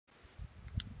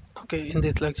Okay, in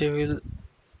this lecture we'll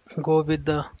go with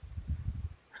the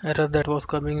error that was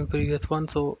coming in previous one.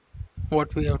 So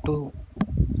what we have to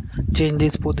change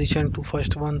this position to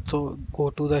first one. So go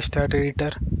to the stat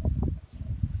editor.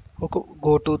 Okay,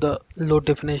 go to the load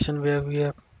definition where we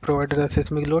have provided a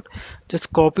seismic load.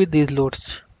 Just copy these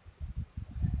loads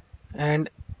and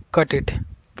cut it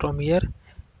from here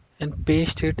and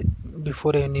paste it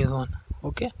before any one.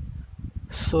 Okay,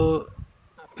 so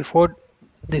before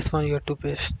this one you have to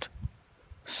paste.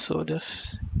 So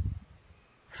just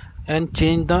and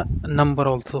change the number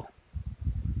also,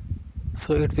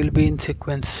 so it will be in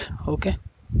sequence. Okay,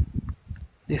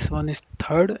 this one is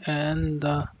third and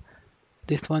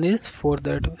this one is fourth.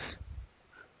 That was,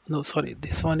 no, sorry,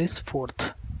 this one is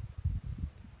fourth,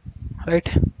 right?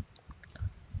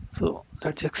 So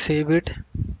let's just save it.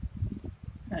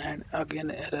 And again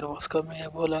error was coming.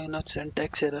 अब बोला ना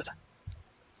syntax error.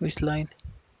 Which line?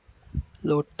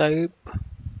 Load type.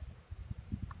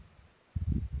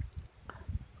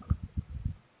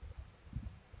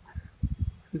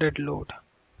 Dead load.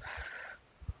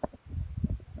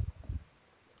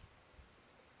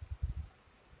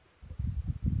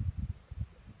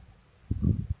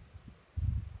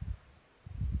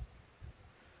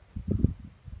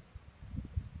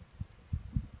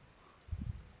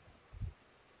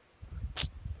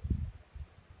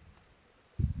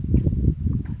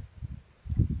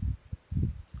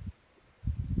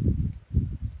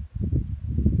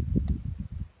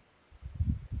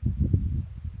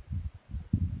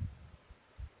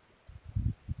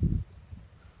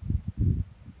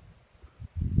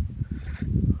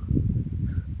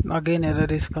 Again error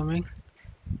is coming.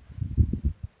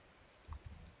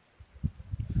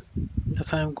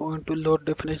 Just I am going to load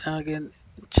definition again.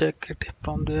 Check it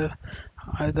from there.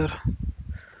 Either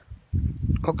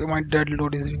okay, my dead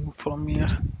load is removed from here.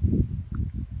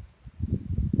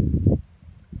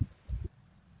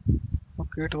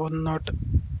 Okay, it was not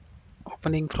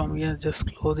opening from here.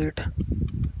 Just close it.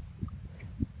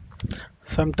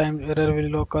 Sometimes error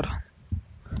will occur.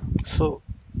 So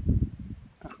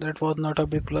that was not a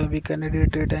big flaw. We can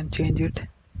edit it and change it.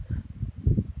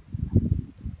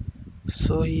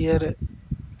 So here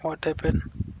what happened?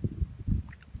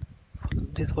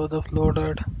 This was the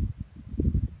loaded.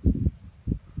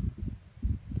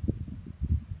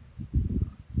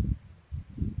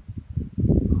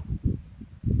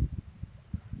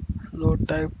 Load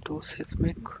type to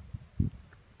seismic.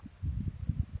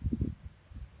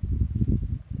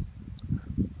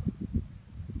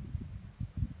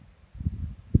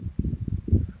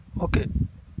 Okay,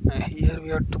 here we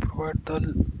have to provide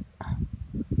the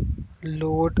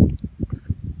load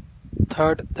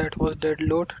third, that was dead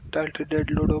load, title dead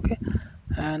load. Okay,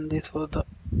 and this was the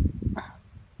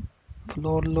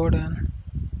floor load, and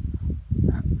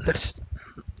let's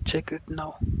check it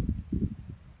now.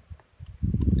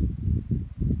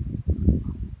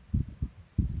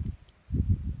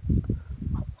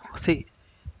 See,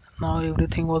 now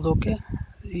everything was okay.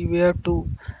 We have to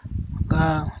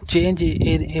change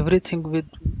everything with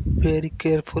very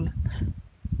careful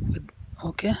with,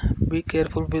 okay, be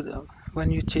careful with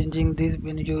when you changing this,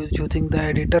 when you using the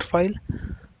editor file.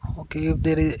 Okay,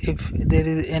 if there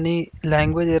is any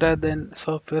language error, then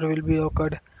software will be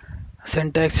occurred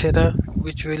syntax error,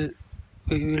 which will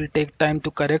take time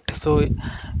to correct. So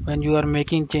when you are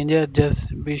making changes,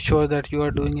 just be sure that you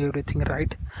are doing everything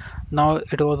right. Now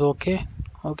it was okay.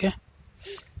 Okay,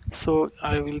 so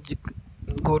I will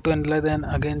go to analyze and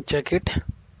again check it.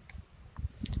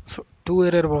 So two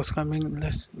error was coming.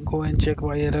 Let's go and check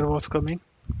why error was coming.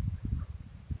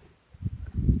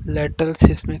 Lateral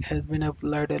seismic has been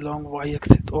applied along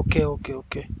y-axis.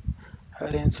 Okay.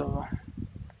 Arrange so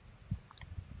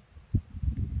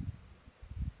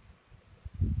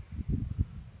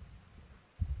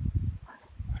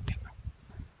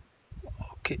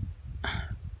okay.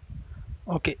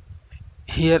 Okay,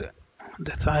 here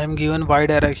this I am given y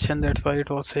direction, that's why it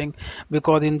was saying,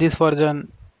 because in this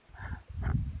version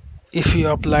if you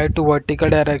apply to vertical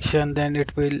direction then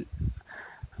it will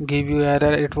give you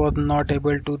error. It was not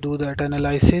able to do that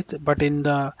analysis, but in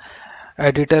the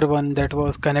editor one, that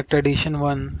was connect edition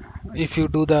one, if you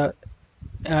do the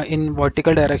in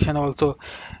vertical direction also,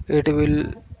 it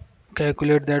will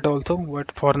calculate that also.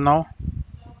 But for now,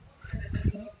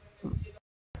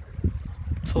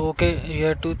 so okay, you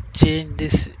have to change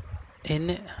this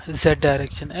in z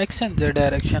direction, x and z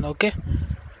direction. Okay,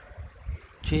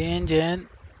 change and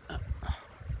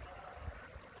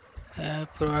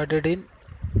provided in,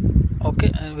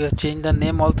 okay, and we have changed the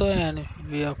name also, and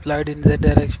we applied in z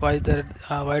direction, y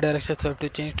direction, so have to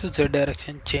change to z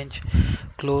direction. Change,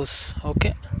 close.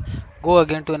 Okay, go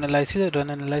again to analysis, run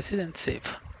analysis and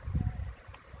save.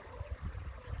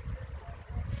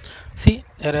 See,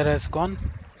 error has gone.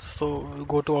 So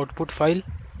go to output file.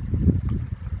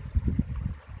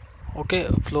 Okay,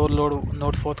 floor load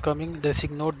not forthcoming, just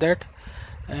ignore that.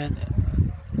 And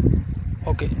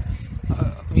okay,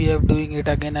 we are doing it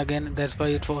again, that's why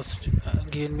it was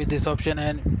giving me this option.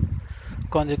 And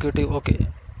consecutive. Okay,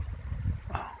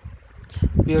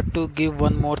 we have to give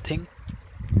one more thing.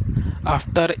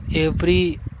 After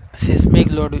every seismic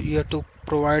load you have to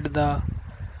provide the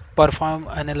perform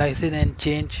analysis and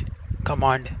change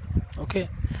command. Okay,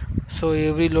 so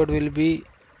every load will be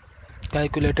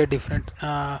calculated different,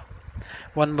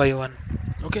 one by one.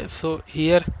 Okay, so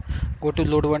here go to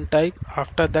load one type.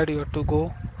 After that you have to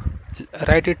go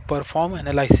write it perform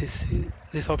analysis.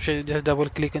 This option, just double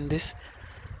click in this.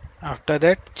 After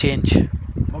that change.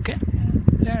 Okay,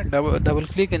 yeah, double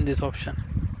click in this option.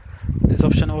 This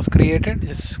option was created,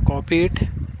 just copy it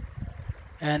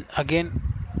and again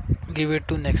give it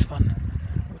to next one,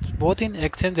 both in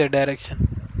x and z direction.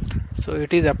 So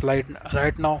it is applied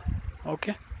right now.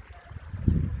 Okay,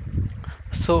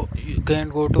 so you can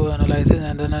go to analysis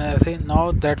and then say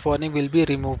now that warning will be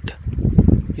removed.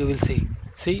 You will see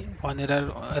one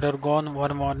error gone,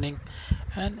 one warning.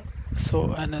 And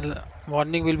so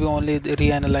warning will be only the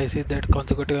reanalysis, that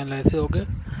consecutive analysis. Okay,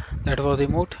 that was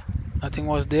removed, nothing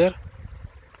was there.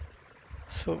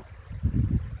 So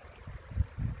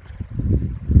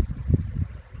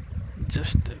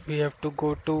just we have to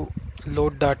go to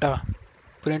load data,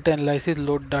 print analysis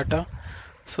load data.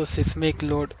 So seismic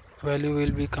load value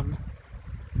will become,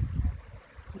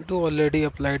 we do already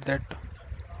applied that.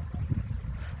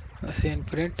 Let's say in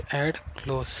print add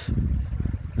close,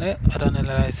 run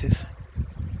analysis.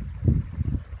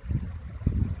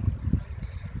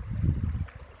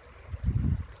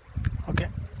 Okay,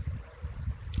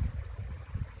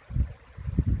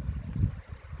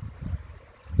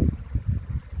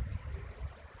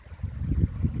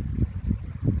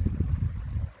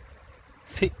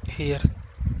 see here.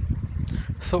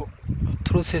 So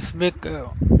through seismic,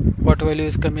 what value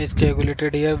is coming is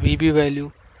calculated here, VB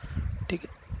value. ठीक है.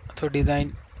 So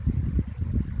design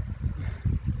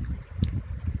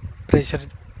pressure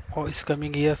is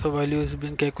coming here, so value is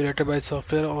being calculated by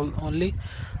software only.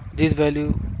 This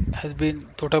value has been,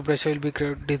 total pressure will be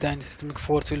created, design seismic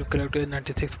force will be calculated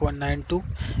 96.92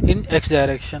 in x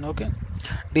direction. Okay,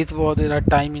 this was the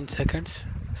time in seconds.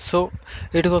 So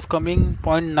it was coming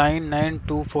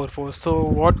 0.99244. So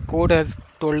what code has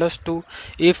told us to,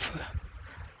 if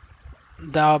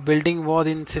the building was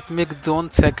in seismic zone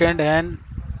second and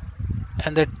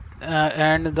the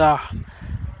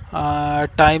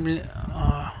time,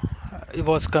 it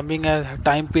was coming as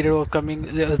time period was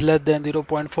coming less than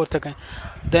 0.4 second,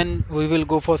 then we will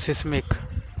go for seismic.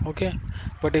 Okay,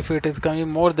 but if it is coming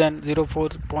more than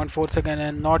 0.4 second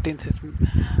and not in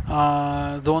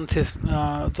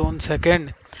zone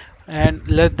second and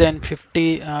less than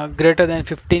 50, greater than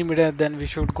 15 meters, then we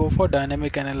should go for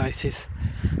dynamic analysis.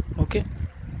 Okay,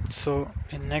 so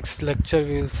in next lecture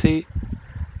we will see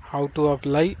how to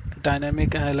apply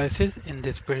dynamic analysis in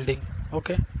this building.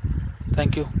 Okay,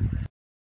 thank you.